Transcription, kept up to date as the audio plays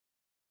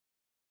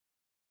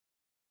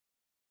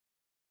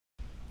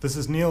This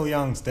is Neil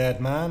Young's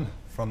Dead Man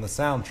from the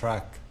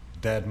soundtrack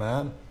Dead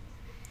Man.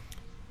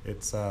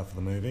 It's for the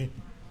movie.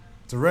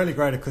 It's a really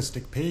great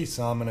acoustic piece,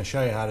 so I'm going to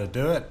show you how to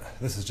do it.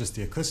 This is just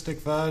the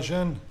acoustic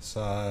version,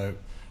 so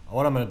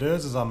what I'm going to do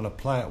is I'm going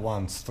to play it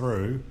once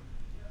through,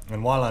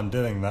 and while I'm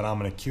doing that I'm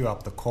going to cue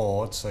up the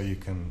chords so you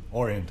can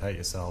orientate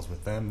yourselves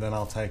with them. Then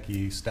I'll take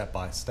you step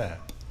by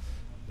step.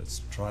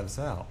 Let's try this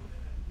out.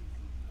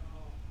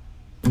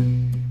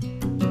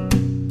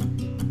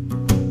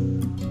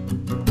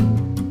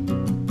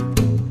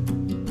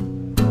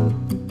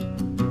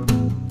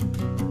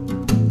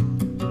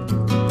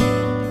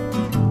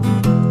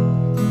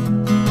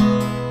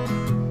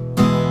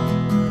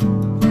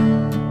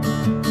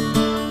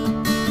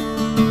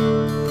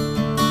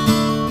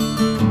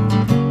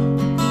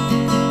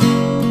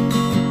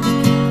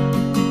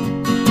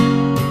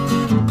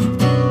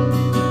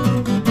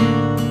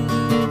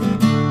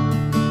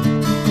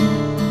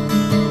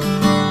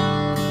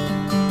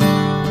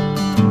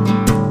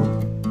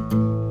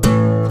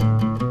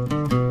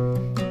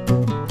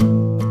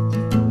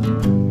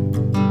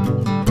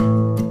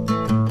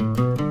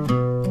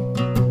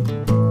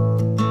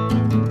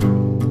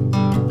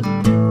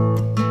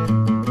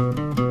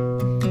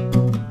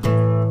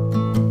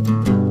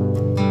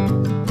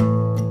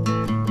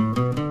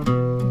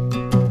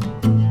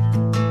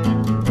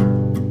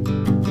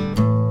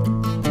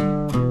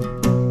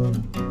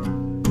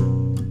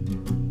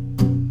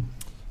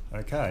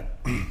 Okay,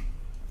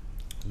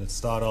 let's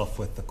start off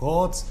with the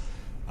chords.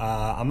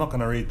 I'm not going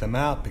to read them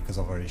out because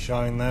I've already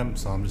shown them,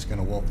 so I'm just going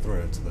to walk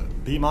through it to the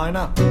B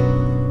minor.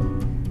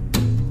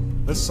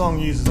 This song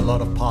uses a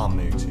lot of palm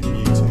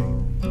muting.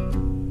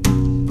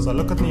 So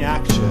look at the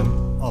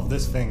action of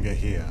this finger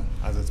here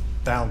as it's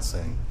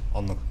bouncing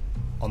on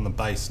the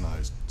bass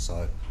note.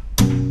 So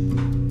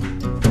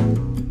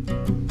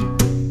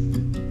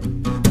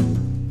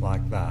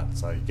like that.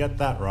 So you get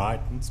that right.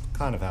 That's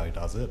kind of how he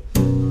does it.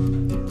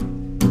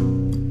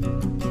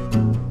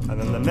 And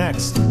then the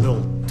next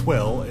little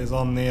twill is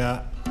on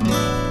the,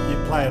 you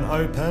play an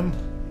open,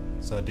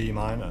 so B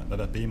minor,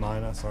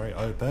 sorry,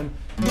 open.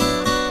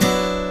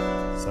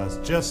 So it's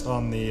just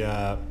on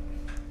the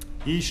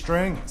E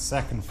string,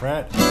 2nd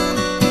fret,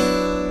 then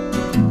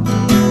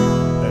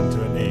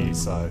to an E,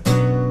 so.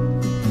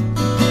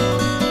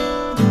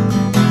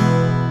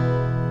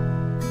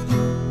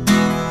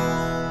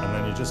 And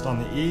then you're just on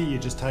the E, you're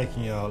just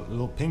taking your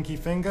little pinky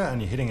finger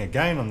and you're hitting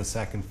again on the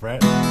 2nd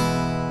fret.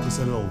 Just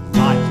a little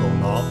light little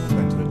knob,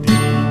 then to the D,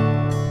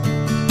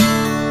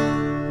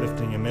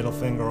 lifting your middle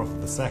finger off of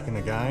the 2nd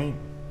again,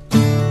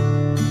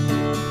 and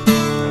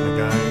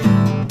again,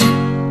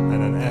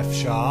 and an F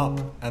sharp,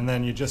 and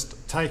then you're just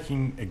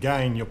taking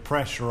again your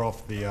pressure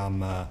off the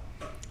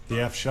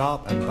F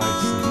sharp and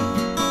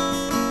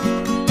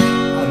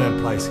then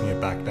placing it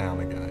back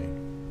down again,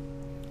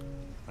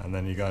 and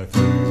then you go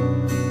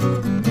through.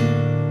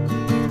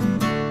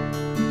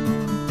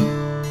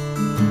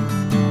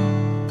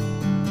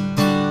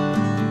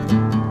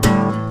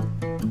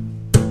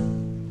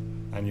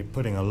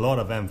 Putting a lot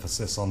of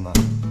emphasis on the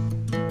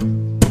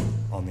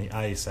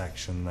A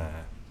section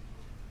there.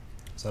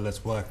 So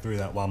let's work through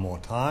that one more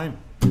time.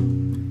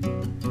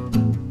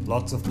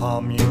 Lots of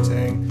palm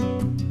muting,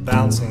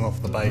 bouncing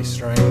off the bass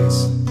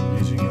strings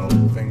using your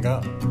finger.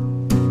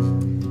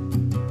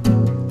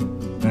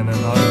 Then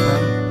an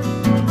open,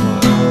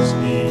 close,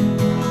 E,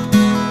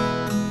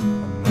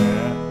 and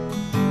there,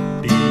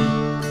 D,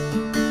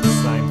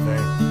 same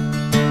thing.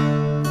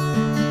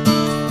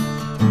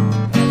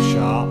 F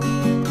sharp.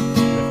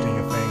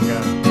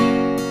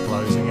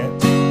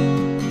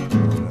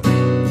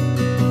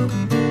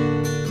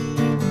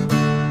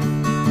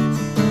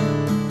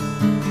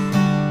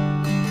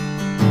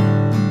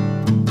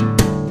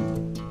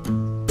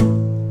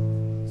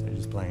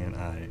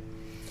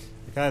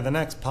 Okay, the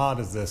next part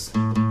is this. So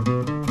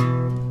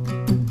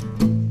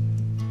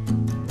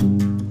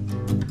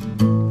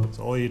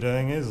all you're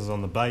doing is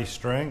on the bass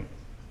string,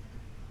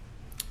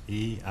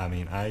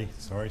 A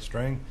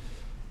string,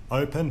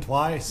 open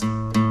twice,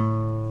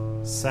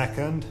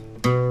 2nd,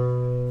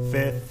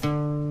 5th,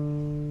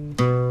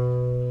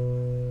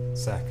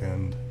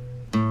 2nd.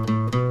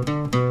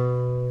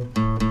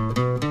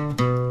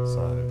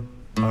 So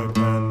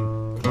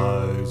open,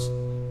 close,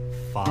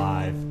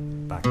 5,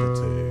 back to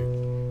 2.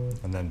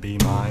 And then B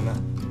minor,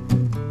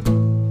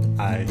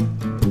 A,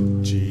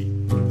 G,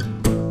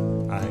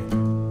 A.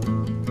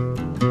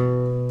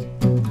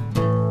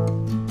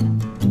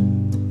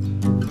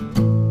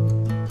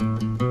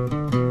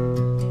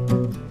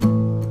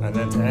 And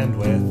then to end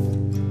with,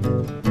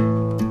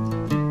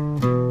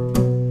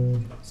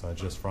 so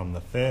just from the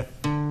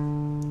 5th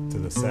to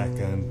the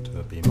 2nd to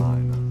the B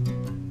minor.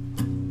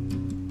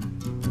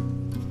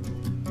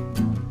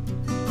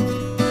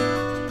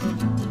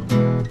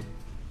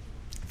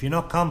 If you're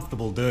not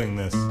comfortable doing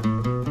this,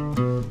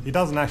 he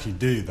doesn't actually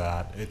do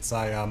that. It's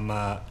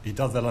a he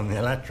does that on the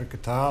electric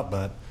guitar,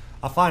 but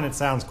I find it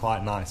sounds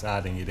quite nice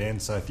adding it in.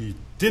 So if you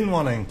didn't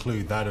want to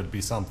include that, it would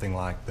be something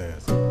like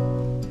this.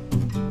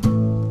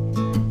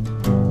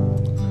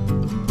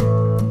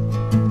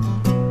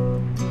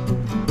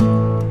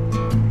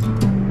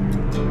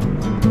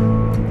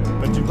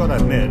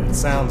 the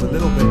sounds a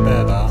little bit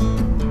better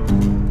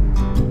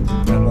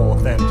and more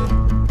authentic.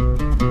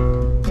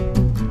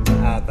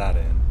 Add that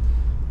in.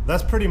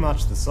 That's pretty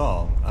much the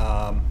song.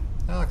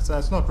 Like I say,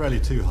 it's not really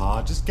too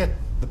hard. Just get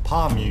the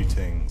palm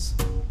mutings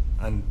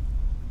and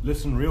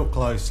listen real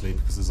closely,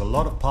 because there's a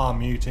lot of palm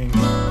mutings,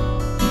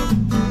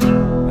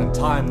 and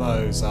time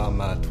those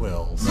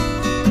twirls.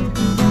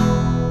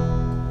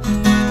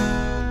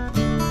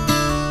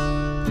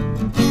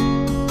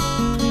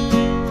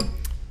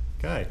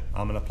 Okay,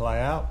 I'm going to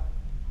play out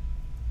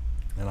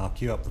and I'll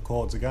cue up the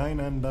chords again,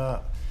 and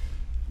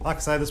like I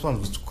say, this one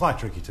was quite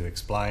tricky to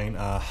explain.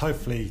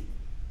 Hopefully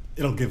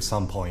it'll give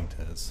some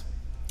pointers.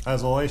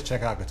 As always,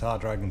 check out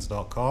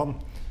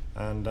guitardragons.com,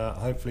 and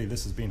hopefully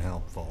this has been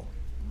helpful.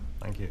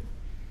 Thank you.